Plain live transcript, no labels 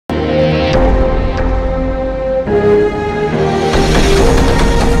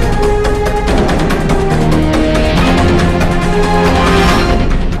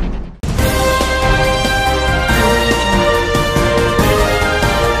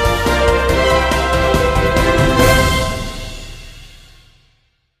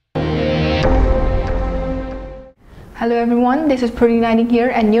everyone, this is Pretty Nighting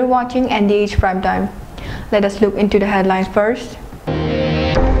here and you're watching NDH Prime Time. Let us look into the headlines first.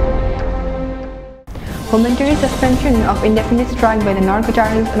 Momentary suspension of indefinite strike by the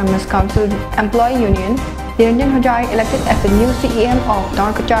NCHAC's Autonomous Council Employee Union. NIRANJAN HOJAI elected as the new CEM of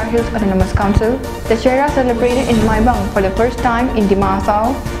NCHAC's Autonomous Council. DUSSEHRA celebrated in MAIBANG for the first time in DIMA,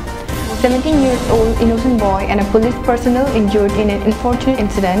 HASAO. 17-year-old innocent boy and a police personnel injured in an unfortunate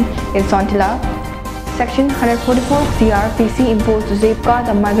incident in SONTILLA. Section 144 CRPC imposed to safeguard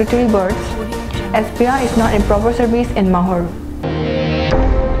the migratory birds. SPR is not in proper service in MAHUR.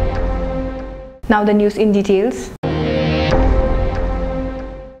 Now the news in details.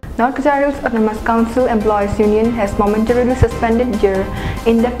 NCHAC's Autonomous Council Employees Union has momentarily suspended their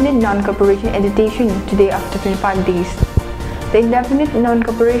indefinite non-cooperation agitation today after 25 days. The indefinite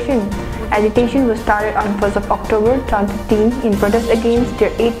non-cooperation agitation was started on 1st of October 2015 in protest against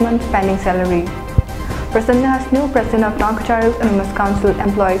their 8-month pending salary. Prasanna Hasnu, president of NCHAC's Autonomous Council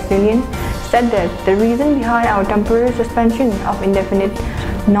Employees Union, said that the reason behind our temporary suspension of indefinite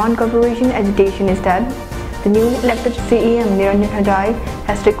non-cooperation agitation is that the newly elected CEM NIRANJAN HOJAI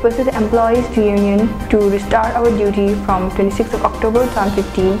has requested the employees to union to restart our duty from 26th of October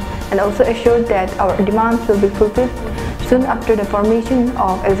 2015 and also assured that our demands will be fulfilled soon after the formation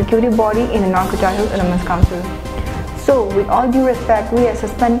of executive body in the NCHAC's Autonomous Council. So, with all due respect, we have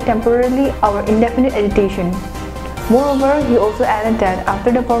suspended temporarily our indefinite agitation. Moreover, he also added that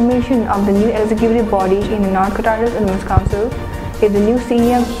after the formation of the new executive body in the NCHAC's Autonomous Council, if the new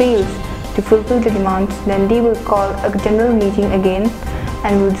CEM fails to fulfill the demands, then they will call a general meeting again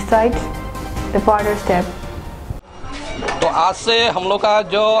and will decide the further step. तो आज से हम लोग का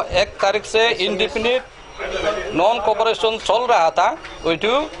जो 1 तारीख से indefinite non cooperation चल रहा था वो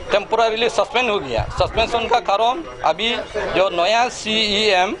टेम्पोररीली सस्पेंड हो गया। सस्पेंशन का कारण अभी जो नया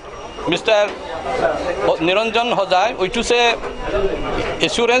CEM मिस्टर निरंजन होजाई वही से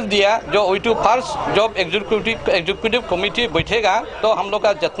एश्योरेंस दिया जो वही फर्स्ट जब एग्जीक्यूटिव कमेटी बैठेगा तो हम लोग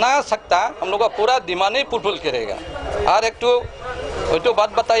का जितना सकता हम लोग का पूरा दिमाग नहीं फुलफिल करेगा। और एक तो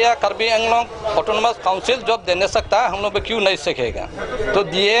बात बताया कार्बी एंगलोंग ऑटोनोमस काउंसिल जब देने सकता हम लोग क्यों नहीं सीखेगा तो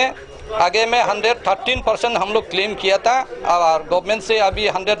दिए। आगे में 113% हम लोग क्लेम किया था और गवर्नमेंट से अभी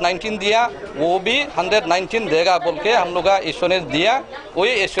 119 दिया, वो भी 119 देगा बोल के हम लोग का एश्योरेंस दिया। वही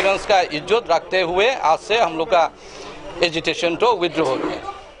एश्योरेंस का इज्जत रखते हुए आज से हम लोग का एजिटेशन तो विड्रॉ हो गया।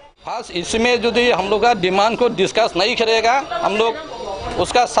 खास इसमें यदि हम लोग का डिमांड को डिस्कस नहीं करेगा हम लोग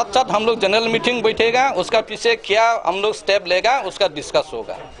उसका साथ साथ हम लोग जनरल मीटिंग बैठेगा, उसका पीछे क्या हम लोग स्टेप लेगा उसका डिस्कस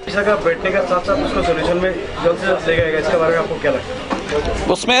होगा। बैठने का साथ साथ उसको सोल्यूशन में जल्द से जल्द लेगा, इसके बारे में आपको क्या लगता है?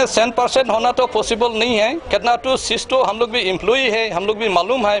 उसमें 100% होना तो पॉसिबल नहीं है, कितना तो सिस्टो हम लोग भी एम्प्लॉई है, हम लोग भी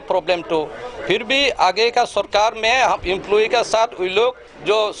मालूम है प्रॉब्लम तो फिर भी आगे का सरकार में हम एम्प्लॉई का साथ वही लोग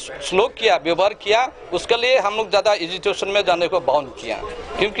जो स्लोक किया व्यवहार किया उसके लिए हम लोग ज़्यादा एजुकेशन में जाने को बाउंड किया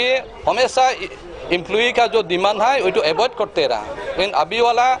क्योंकि हमेशा एम्प्लॉई का जो डिमांड है वही तो अवॉइड करते रहा। लेकिन अभी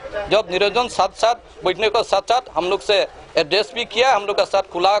वाला जब निरंजन साथ साथ बैठने को साथ साथ हम लोग से एड्रेस भी किया, हम लोग का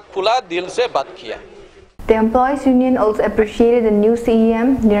साथ खुला दिल से बात किया। The employees union also appreciated the new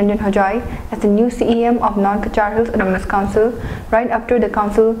CEM NIRANJAN HOJAI as the new CEM of NCHAC's Autonomous Council right after the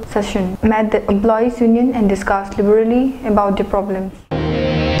council session met the employees union and discussed liberally about the problems.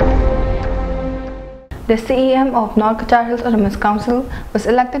 The CEM of NCHAC's Autonomous Council was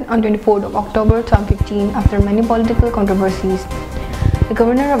elected on 24th of October 2015 after many political controversies. The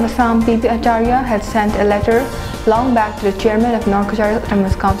governor of Assam, P.P. Acharya, had sent a letter long back to the chairman of NCHAC's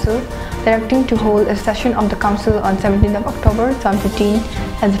Autonomous Council directing to hold a session of the council on 17th of October 2015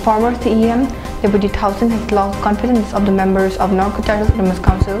 as the former CEM, Deputy Thousand, has lost confidence of the members of NCHAC's Autonomous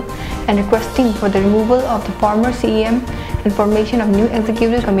Council and requesting for the removal of the former CEM and formation of new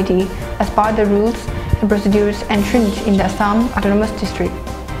executive committee as per the rules and procedures entrenched in the Assam Autonomous District.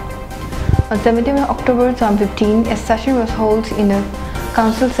 On 17th of October 2015, a session was held in the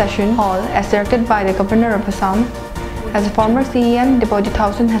council session hall as directed by the governor of Assam. As a former CEM, Deputy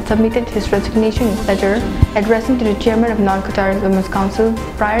Thousand had submitted his resignation letter addressing to the chairman of NCHAC's Autonomous Council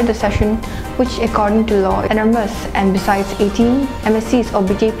prior to the session, which according to law is enormous, and besides 18 MSCs of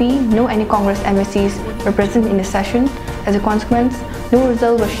BJP, no any Congress MSCs were present in the session. As a consequence, no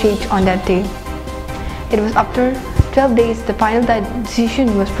result was shaped on that day. It was after 12 days the final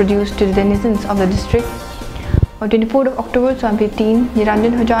decision was produced to the denizens of the district. On 24th of October 2015,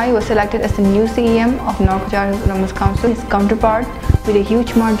 NIRANJAN HOJAI was selected as the new CEM of NCHAC's Autonomous Council, his counterpart with a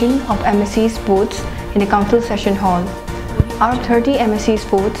huge margin of MSC's votes in the council session hall. Out of 30 MSC's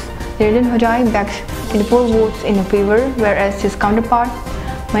votes, NIRANJAN HOJAI backed 24 votes in favor, whereas his counterpart,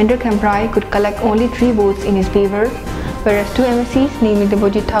 Mahendra Khemprai, could collect only 3 votes in his favor. whereas 2 MSCs, namely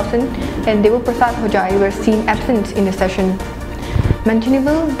Devojit Thausen and Devoprasad HOJAI, were seen absent in the session.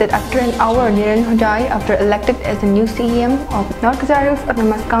 Mentionable that after an hour, NIRANJAN HOJAI, after elected as the new CEM of NCHACEU's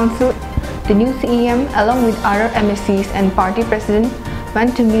Autonomous Council, the new CEM, along with other MSCs and party president,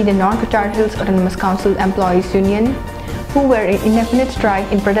 went to meet the NCHACEU's Autonomous Council Employees Union, who were in indefinite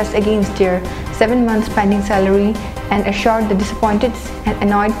strike in protest against their 7 months pending salary, and assured the disappointed and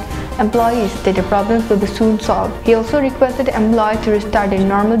annoyed employees that the problems will be soon solved. He also requested the employees to restart their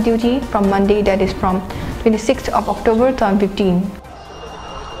normal duty from Monday, that is from 26th of October 2015.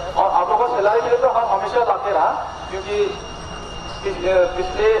 और आप लोगों को salary के लिए तो हम हमेशा लाते रहा, क्योंकि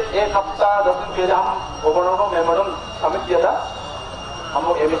पिछले एक हफ्ता 10 दिन पहले हम गवर्नर को मेमोरेंडम सबमिट किया था, हम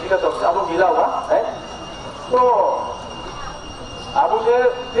लोग एमएससी का तरफ से आप लोग मिला हुआ है। तो आप मुझे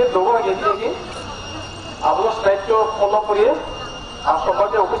फिर लोगों ने ये दिया कि आप लोग स्ट्राइक को फॉलो करिए, आप सोमवार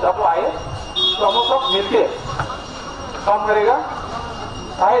के ऑफिस आप लोग आए तो हम लोग सब मिलके काम करेगा,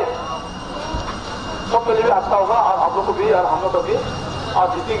 आए सबके लिए भी अच्छा होगा और आप लोग को भी और हम लोग को भी, और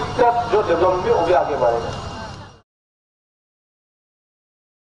डिस्ट्रिक्ट का जो डेवलपमेंट भी वो भी आगे बढ़ेगा।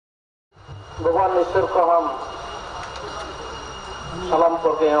 भगवान ईश्वर को हम सलाम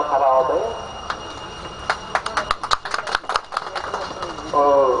करके यहाँ खड़ा होते हैं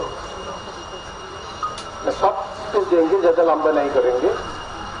और सब कुछ देंगे, ज्यादा लंबा नहीं करेंगे।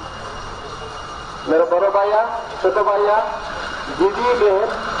 मेरा बड़ा भाइया, छोटा भाइया, दीदी, बहन,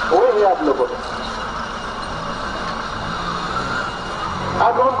 वो है आप लोगों को।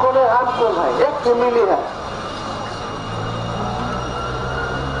 आप लोग कौन है, हम कौन है, एक फैमिली है।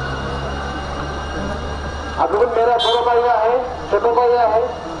 आप लोग मेरा बड़ा भैया है, छोटा भैया है,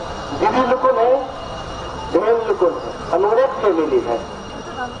 दीदी लोग है, बहन लोग है, हम लोग एक फैमिली है।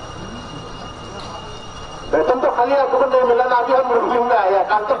 वेतन तो खाली आप लोगों को नहीं मिला ना, अभी हम रिव्यू में आया,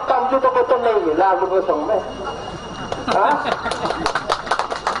 कल तक काम की तो वेतन नहीं मिला आप लोगों को संग में।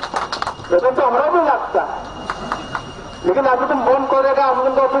 वेतन तो हमारा भी लगता है, लेकिन अभी तुम फोन करेगा, हम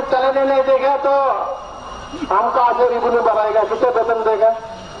लोग ऑफिस चलाने नहीं देगा तो हमको आगे रिव्यू बढ़ाएगा, कितना वेतन देगा।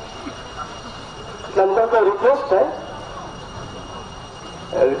 जनता का रिक्वेस्ट है,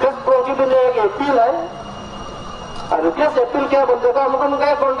 रिक्वेस्ट प्रोसीजर एक अपील है, और रिक्वेस्ट अपील क्या बोलते थे, हम लोगों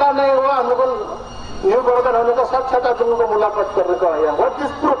का कॉन्टा नहीं हुआ, हम लोगों न्यू गवर्नमेंट होने का साथ साथ तुम लोगों को मुलाकात करने को आया। व्हाट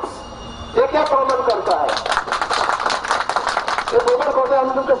दिस प्रूफ्स, ये क्या प्रमाण करता है? ये प्रमाण करता है हम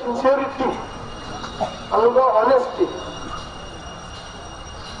लोग का सिंसियरिटी, हम लोग का ऑनेस्टी,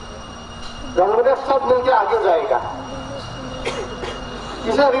 हम लोग सब मिलकर आगे जाएगा,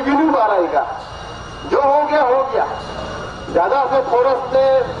 इसे रिव्यू बढ़ाएगा। जो हो गया, ज्यादा से फॉरेस्ट ने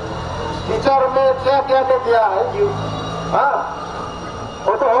टीचर में क्या क्या तो दिया है, हाँ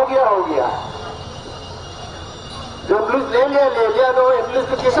वो तो हो गया। जो इंग्लिश ले लिया तो इंग्लिश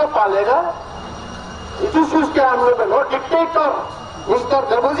को किसे पालेगा? इसी के हम लोग नो डिक्टेटर मिस्टर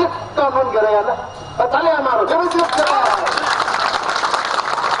देवोजित कानून गिरेगा ना, पता नहीं हमारा देवोजित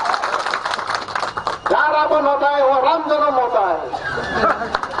जहाँ रावण होता है वो राम जन्म होता है।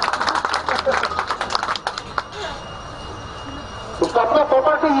 उसका अपना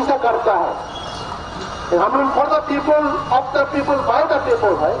प्रॉपर्टी हिस्सा करता है। हम लोग for the people, of the people, by the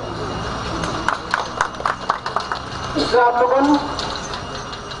people है। इसलिए आप लोगों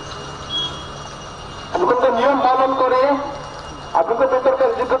का नियम पालन करिए, आप लोग भीतर का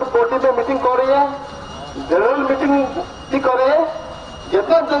एग्जीक्यूटिव बॉडी में मीटिंग करिए, जनरल मीटिंग भी करिए,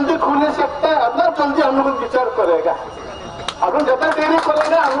 जितना जल्दी खुल सकता है उतना जल्दी हम लोग विचार करेगा। अब लोग जितना देरी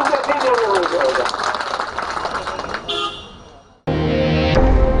करेगा हम लोग इतनी देरी हो जाएगा।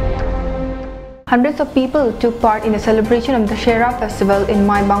 Hundreds of people took part in the celebration of the DUSSEHRA festival in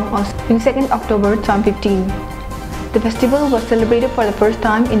MAIBANG on 22nd October 2015. The festival was celebrated for the first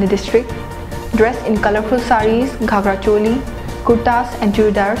time in the district. Dressed in colorful saris, ghagra choli, kurtas and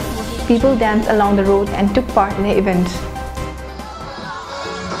churidars, people danced along the road and took part in the events.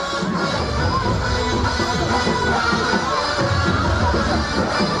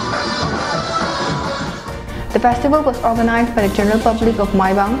 The festival was organized by the general public of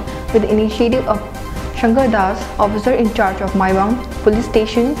MAIBANG with the initiative of Shankar Das, officer in charge of MAIBANG police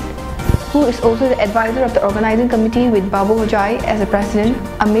station, who is also the advisor of the organizing committee, with Babu HOJAI as the president,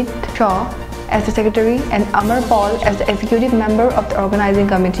 Amit Shaw as the secretary, and Amar Paul as the executive member of the organizing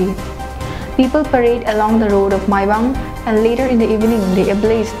committee. People parade along the road of MAIBANG, and later in the evening they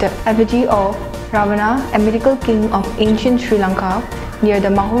ablaze the effigy of Ravana, a mythical king of ancient Sri Lanka, near the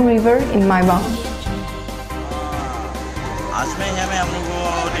MAHUR river in MAIBANG. आज में यहाँ में हम लोग को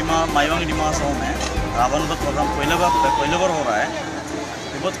डिमा माइबांग डिमा हासाओ में रावण वध programme पहले बार हो रहा है।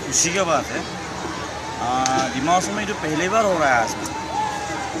 ये बहुत खुशी की बात है। डिमा हासाओ में जो पहली बार हो रहा है आज में,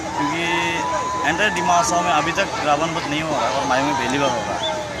 क्योंकि एंटायर डिमा हासाओ में अभी तक रावण वध नहीं हो रहा है और माइबांग में पहली बार हो रहा है।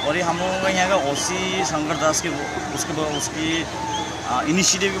 और ये हम लोगों का यहाँ का ओसी शंकर दास के उसकी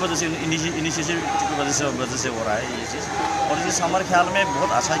इनिशिएटिव की वजह से हो रहा है ये चीज़। और ये चीज़ हमारे ख्याल में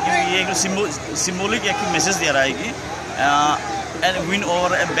बहुत अच्छा है, क्योंकि ये एक सिम्बोलिक एक मैसेज दे रहा है कि and win over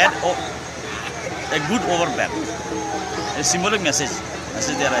a good over bad, symbolic message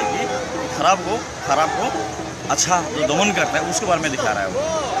दे रहा है कि खराब को अच्छा जो दमन करता है उसके बारे में दिखा रहा है वो।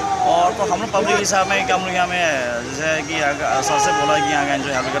 और तो हम लोग पब्लिक हिसाब में कि हम लोग यहाँ में जैसे कि सर से बोला कि यहाँ का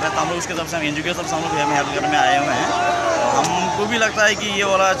एंजॉय हेल्प कर रहे हैं, तो हम लोग उसके तरफ से हम एनजीओ की तरफ से हम लोग यहाँ में हेल्प करने में आए हुए हैं। हमको भी लगता है कि ये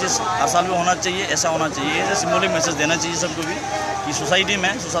वाला चीज़ हर साल भी होना चाहिए, ऐसा होना चाहिए, ऐसे सिम्बोलिक मैसेज देना चाहिए सबको भी कि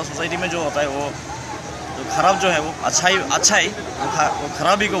सोसाइटी में जो होता है वो जो खराब जो है वो अच्छा ही वो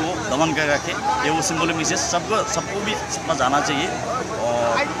खराबी को वो दमन कर रखे, ये वो सिम्बोलिक मैसेज सबको भी जाना चाहिए।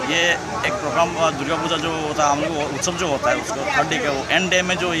 और ये एक प्रोग्राम दुर्गा पूजा जो होता है हम लोग उत्सव जो होता है उसको 3rd डे का वो एंड डे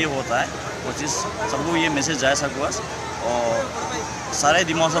में जो ये होता है वो चीज़ सबको ये मैसेज जाए सबको बस। और सारे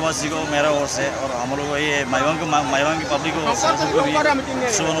दिमागवासी को मेरा ओर से और हम लोग को ये माइबांग की पब्लिक को सबको भी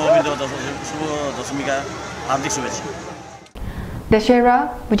शुभ दशमी का हार्दिक शुभेच्छा। Dussehra,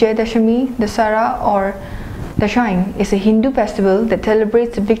 Vijayadashami, Dussehra or Dashain is a Hindu festival that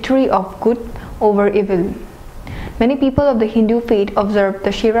celebrates the victory of good over evil. Many people of the Hindu faith observe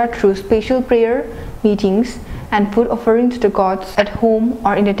Dussehra through special prayer meetings and food offerings to gods at home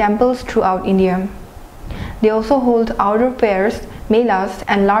or in the temples throughout India. They also hold outdoor fairs, melas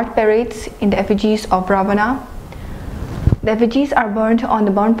and large parades in the effigies of Ravana. The effigies are burnt on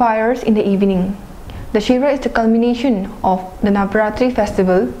the bonfires in the evening. Dussehra is the culmination of the Navratri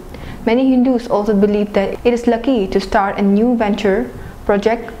festival. Many Hindus also believe that it is lucky to start a new venture,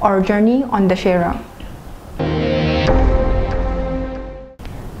 project or journey on Dussehra.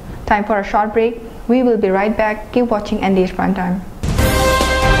 Time for a short break. We will be right back. Keep watching NDH Prime Time.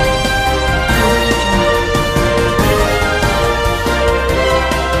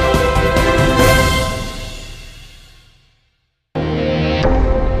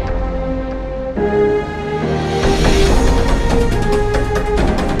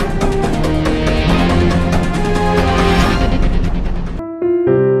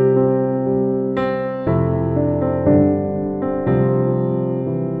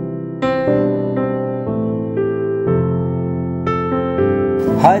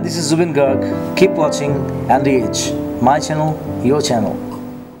 Hi, this is Zubin Garg. Keep watching NDH, my channel, your channel.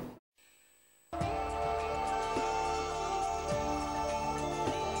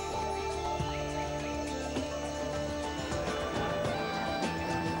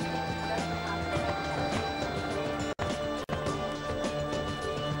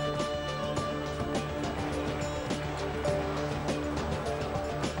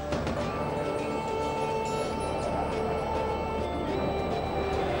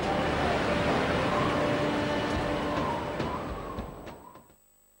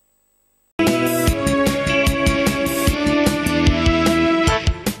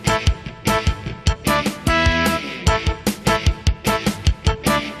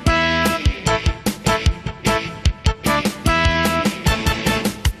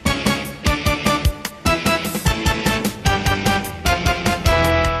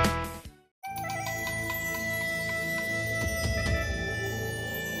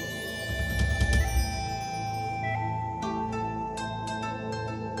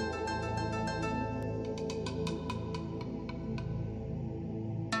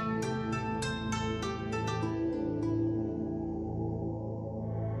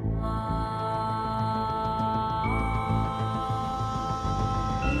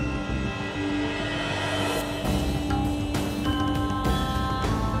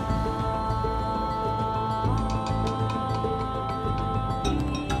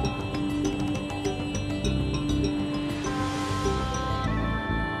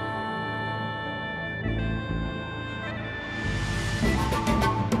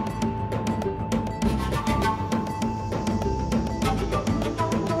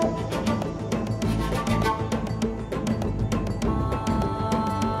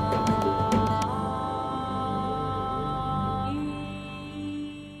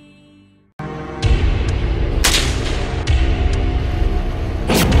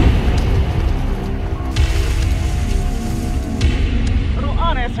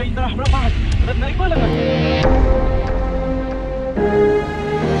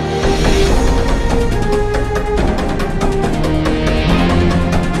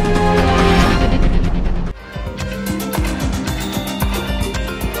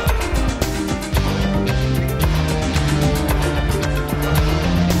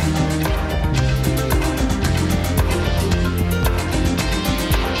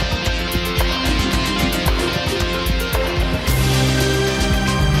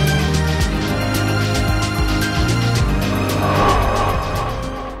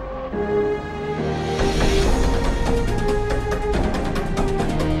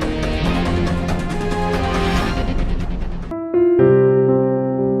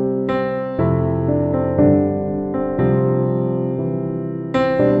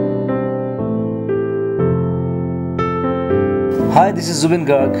 is Zubin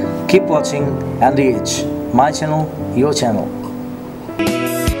Garg. Keep watching NDH. My channel, your channel.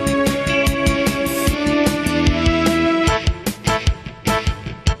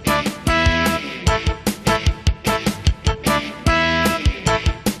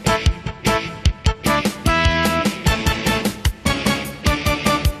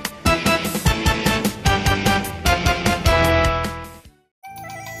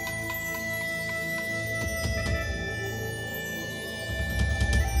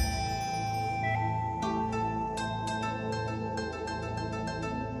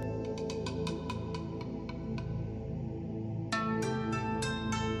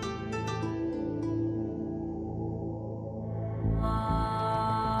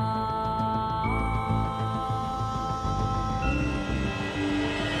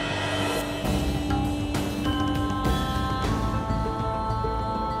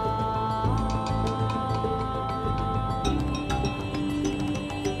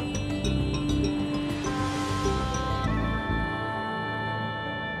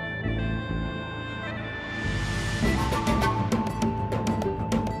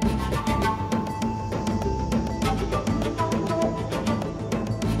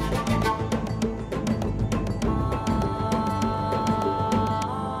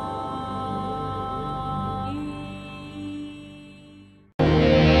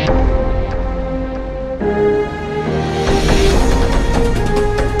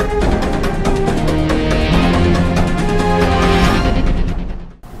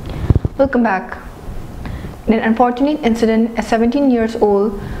 Welcome back. In an unfortunate incident, a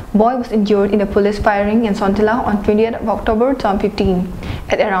 17-year-old boy was injured in a police firing in Sontilla on 20th of October 2015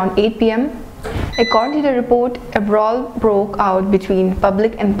 at around 8 p.m. According to the report, a brawl broke out between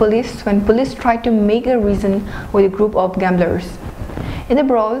public and police when police tried to make a reason with a group of gamblers. In the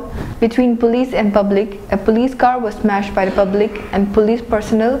brawl between police and public, a police car was smashed by the public and police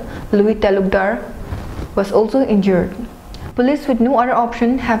personnel Louis Talukdar was also injured. Police with no other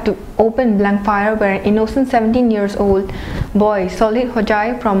option have to open blank fire where an innocent 17-year-old boy Solid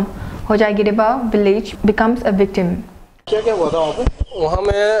HOJAI from HOJAI Gireba village becomes a victim. क्या हुआ था वहाँ पे? वहाँ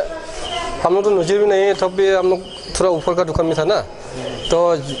में हम लोग तो नजर भी नहीं है, तब भी हम लोग थोड़ा ऊपर का दुकान में था ना, तो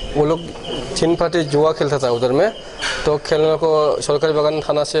वो लोग 3 पार्टी जुआ खेलता था उधर में, तो खेलने को सरकारी बागान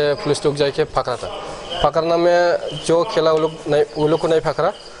थाना से पुलिस लोग जाके पकड़ा था। पकड़ना में जो खेला वो लोग को नहीं पकड़ा,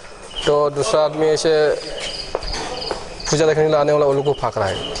 तो दूसरा आदमी ऐसे पूजा देखने के लिए आने वाला वो लोग को पकड़ा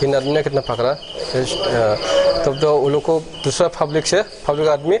है। 3 आदमी ने कितना पकड़ा, तब तो वो लोग को दूसरा पब्लिक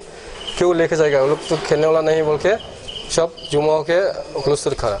आदमी क्यों लेके जाएगा, वो लोग तो खेलने वाला नहीं बोल के सब जुमा होके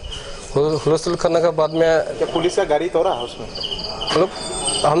हुलस्थुल खड़ा। हुलस्थुल करने के बाद में क्या पुलिस का गाड़ी तोड़ा उसमें?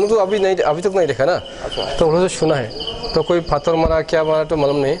 हम लोग तो अभी तक नहीं देखा ना, तो हुलस्थुल सुना है, तो कोई पत्थर मारा क्या मारा तो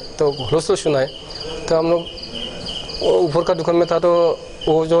मालूम नहीं, तो हुलस्थुल सुना है। तो हम लोग ऊपर का दुकान में था, तो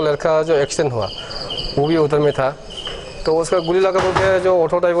वो जो लड़का जो एक्सीडेंट हुआ वो भी उधर में था, तो उसका गोली लगा बोल के जो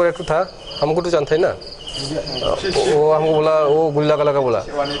ऑटो ड्राइवर एक था, हमको तो जानता है ना, वो हमको बोला वो गोली लगा बोला,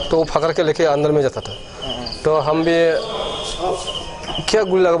 तो वो पकड़ के लेके अंदर में जाता था। तो हम भी क्या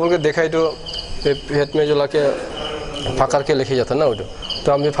गोली लगा बोल के देखा, तो पेट में जो लाके पकड़ के लेके जाता ना वो,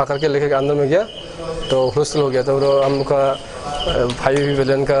 तो हम भी पकड़ के लेके अंदर में गया, तो हुलस्थुल हो गया। तो हम लोग का 5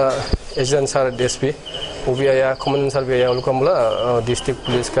 विलेन का एजेंट सर DSP वो भी आया, कमांडेंट सर भी आया, वो लोग का बोला डिस्ट्रिक्ट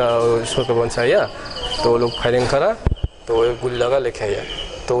पुलिस का सुपरवाइजर से आया, तो वो लोग फायरिंग करा, तो गोली लगा लेके आया,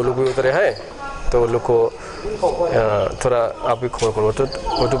 तो वो लोग भी उतरे हैं, तो वो लोग को थोड़ा आप भी खबर करो,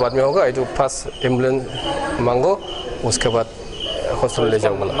 तो बाद में होगा, ये फर्स्ट एम्बुलेंस मांगो, उसके बाद हॉस्पिटल ले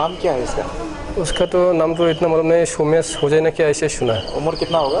जाओ बोला। नाम क्या है इसका? उसका तो नाम तो इतना मालूम नहीं, सोमेश हो जाए ना क्या ऐसे सुना है। उम्र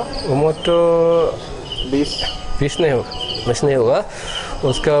कितना होगा? उम्र तो 20 नहीं होगा, 20 नहीं होगा,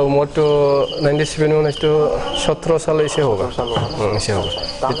 उसका उम्र तो 97 में तो 17 साल ऐसे होगा, ऐसे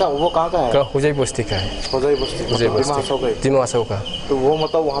होगा। वो कहाँ का है? होजाई बस्ती का है। होजाई बस्ती दिमा हासाओ का। तो वो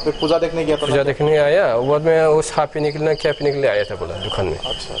मतलब वहाँ पे पूजा देखने गया था? पूजा देखने आया, बाद में वो खा पीने के लिए क्या पीने के लिए आया था बोला दुकान में।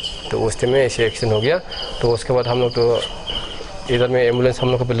 अच्छा। तो उस टाइम में ऐसे एक्सीडेंट हो गया, तो उसके बाद हम लोग तो इधर में एम्बुलेंस हम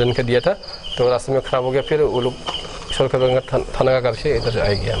लोग को बिल्डन के दिया था, तो रास्ते में खराब हो गया, फिर वो लोग सरकार थाना का घर से इधर आ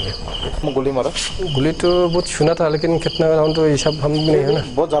गया। हमें गोली मारा? गोली तो बहुत सुना था, लेकिन कितना राउंड तो ये सब हम भी नहीं है ना।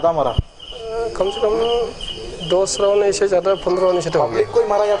 बहुत ज़्यादा मारा? कम से कम 10 राउंड ऐसे ज़्यादा 15 राउंड ऐसे तो हो गया। कोई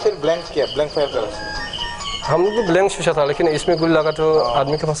मारा या फिर ब्लैंक फायर करा? हम लोग तो ब्लैंक सोचा था, लेकिन इसमें गोली लगा तो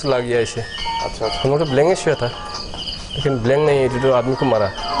आदमी के पास लग गया ऐसे। अच्छा। हम लोग तो ब्लैंक ही सोचा था, लेकिन ब्लैंक नहीं, तो आदमी को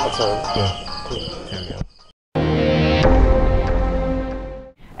मारा। अच्छा।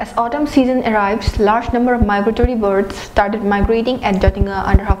 As autumn season arrives, large number of migratory birds started migrating at Jatinga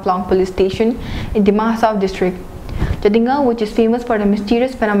under Haflong police station in Dima district. Jatinga, which is famous for the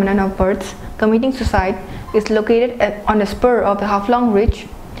mysterious phenomenon of birds committing suicide, is located on the spur of the Haflong Ridge,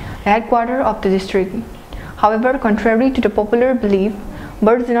 the headquarters of the district. However, contrary to the popular belief,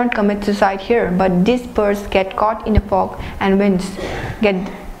 birds do not commit suicide here, but these birds get caught in the fog and winds, get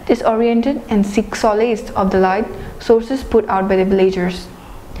disoriented and seek solace of the light sources put out by the villagers.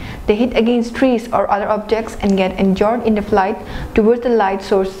 They hit against trees or other objects and get injured in the flight towards the light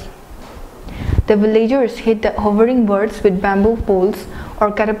source. The villagers hit the hovering birds with bamboo poles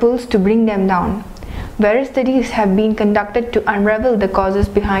or catapults to bring them down. Various studies have been conducted to unravel the causes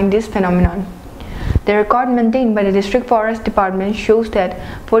behind this phenomenon. The record maintained by the District Forest Department shows that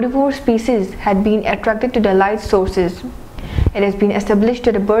 44 species had been attracted to the light sources. It has been established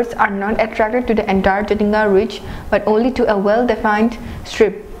that the birds are not attracted to the entire Jatinga Ridge but only to a well-defined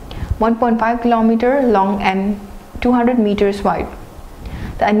strip, 1.5 km long and 200 meters wide.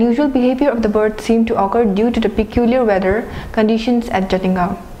 The unusual behavior of the birds seemed to occur due to the peculiar weather conditions at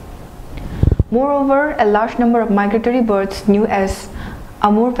Jatinga. Moreover, a large number of migratory birds known as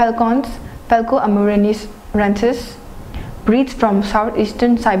Amur falcons, Falco amurensis, breeds from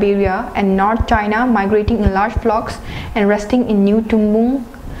southeastern Siberia and North China, migrating in large flocks and resting in New Tumbung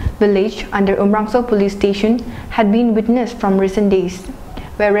village under Umrangso police station, had been witnessed from recent days,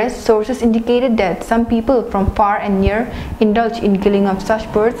 whereas sources indicated that some people from far and near indulge in killing of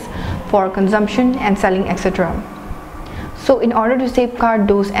such birds for consumption and selling, etc. So, in order to safeguard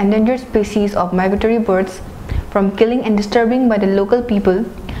those endangered species of migratory birds from killing and disturbing by the local people,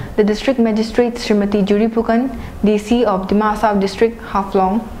 the District Magistrate Srimati Juri Pukan, DC of Dima South District,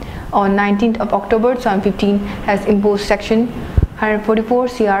 Haflong, on 19th of October 2015 has imposed Section 144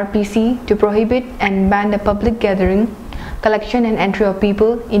 CRPC to prohibit and ban the public gathering, collection and entry of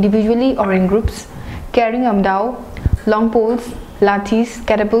people, individually or in groups, carrying of dao, long poles, lathis,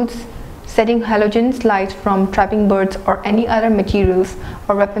 catapults, setting halogen lights from trapping birds or any other materials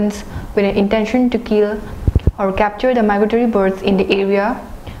or weapons with an intention to kill or capture the migratory birds in the area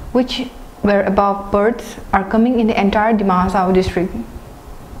which where above birds are coming in the entire Dima South district.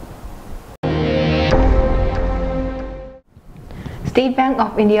 State Bank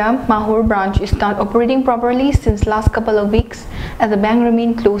of India Mahur branch is not operating properly since last couple of weeks as the bank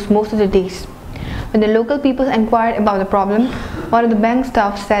remained closed most of the days. When the local people inquired about the problem, one of the bank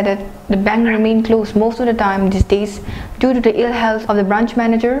staff said that the bank remained closed most of the time these days due to the ill health of the branch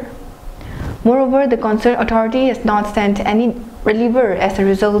manager. Moreover, the concerned authority has not sent any reliever. As a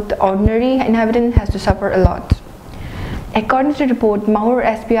result, the ordinary inhabitant has to suffer a lot. According to the report, Mahur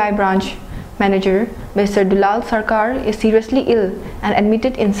SBI branch manager Mr. Dulal Sarkar is seriously ill and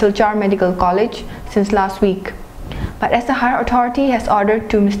admitted in Silchar Medical College since last week. But as the higher authority has ordered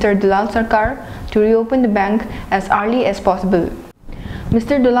to Mr. Dulal Sarkar to reopen the bank as early as possible.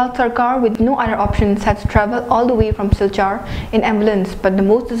 Mr. Dulal Sarkar, with no other options, had to travel all the way from Silchar in ambulance, but the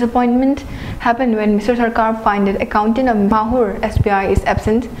most disappointment happened when Mr. Sarkar found that accountant of Mahur SBI is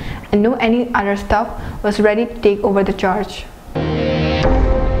absent and no any other staff was ready to take over the charge.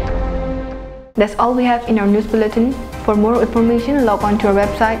 That's all we have in our news bulletin. For more information, log on to our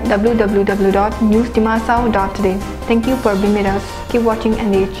website www.newsdimasao.today. Thank you for being with us. Keep watching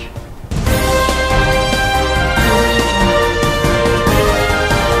NDH.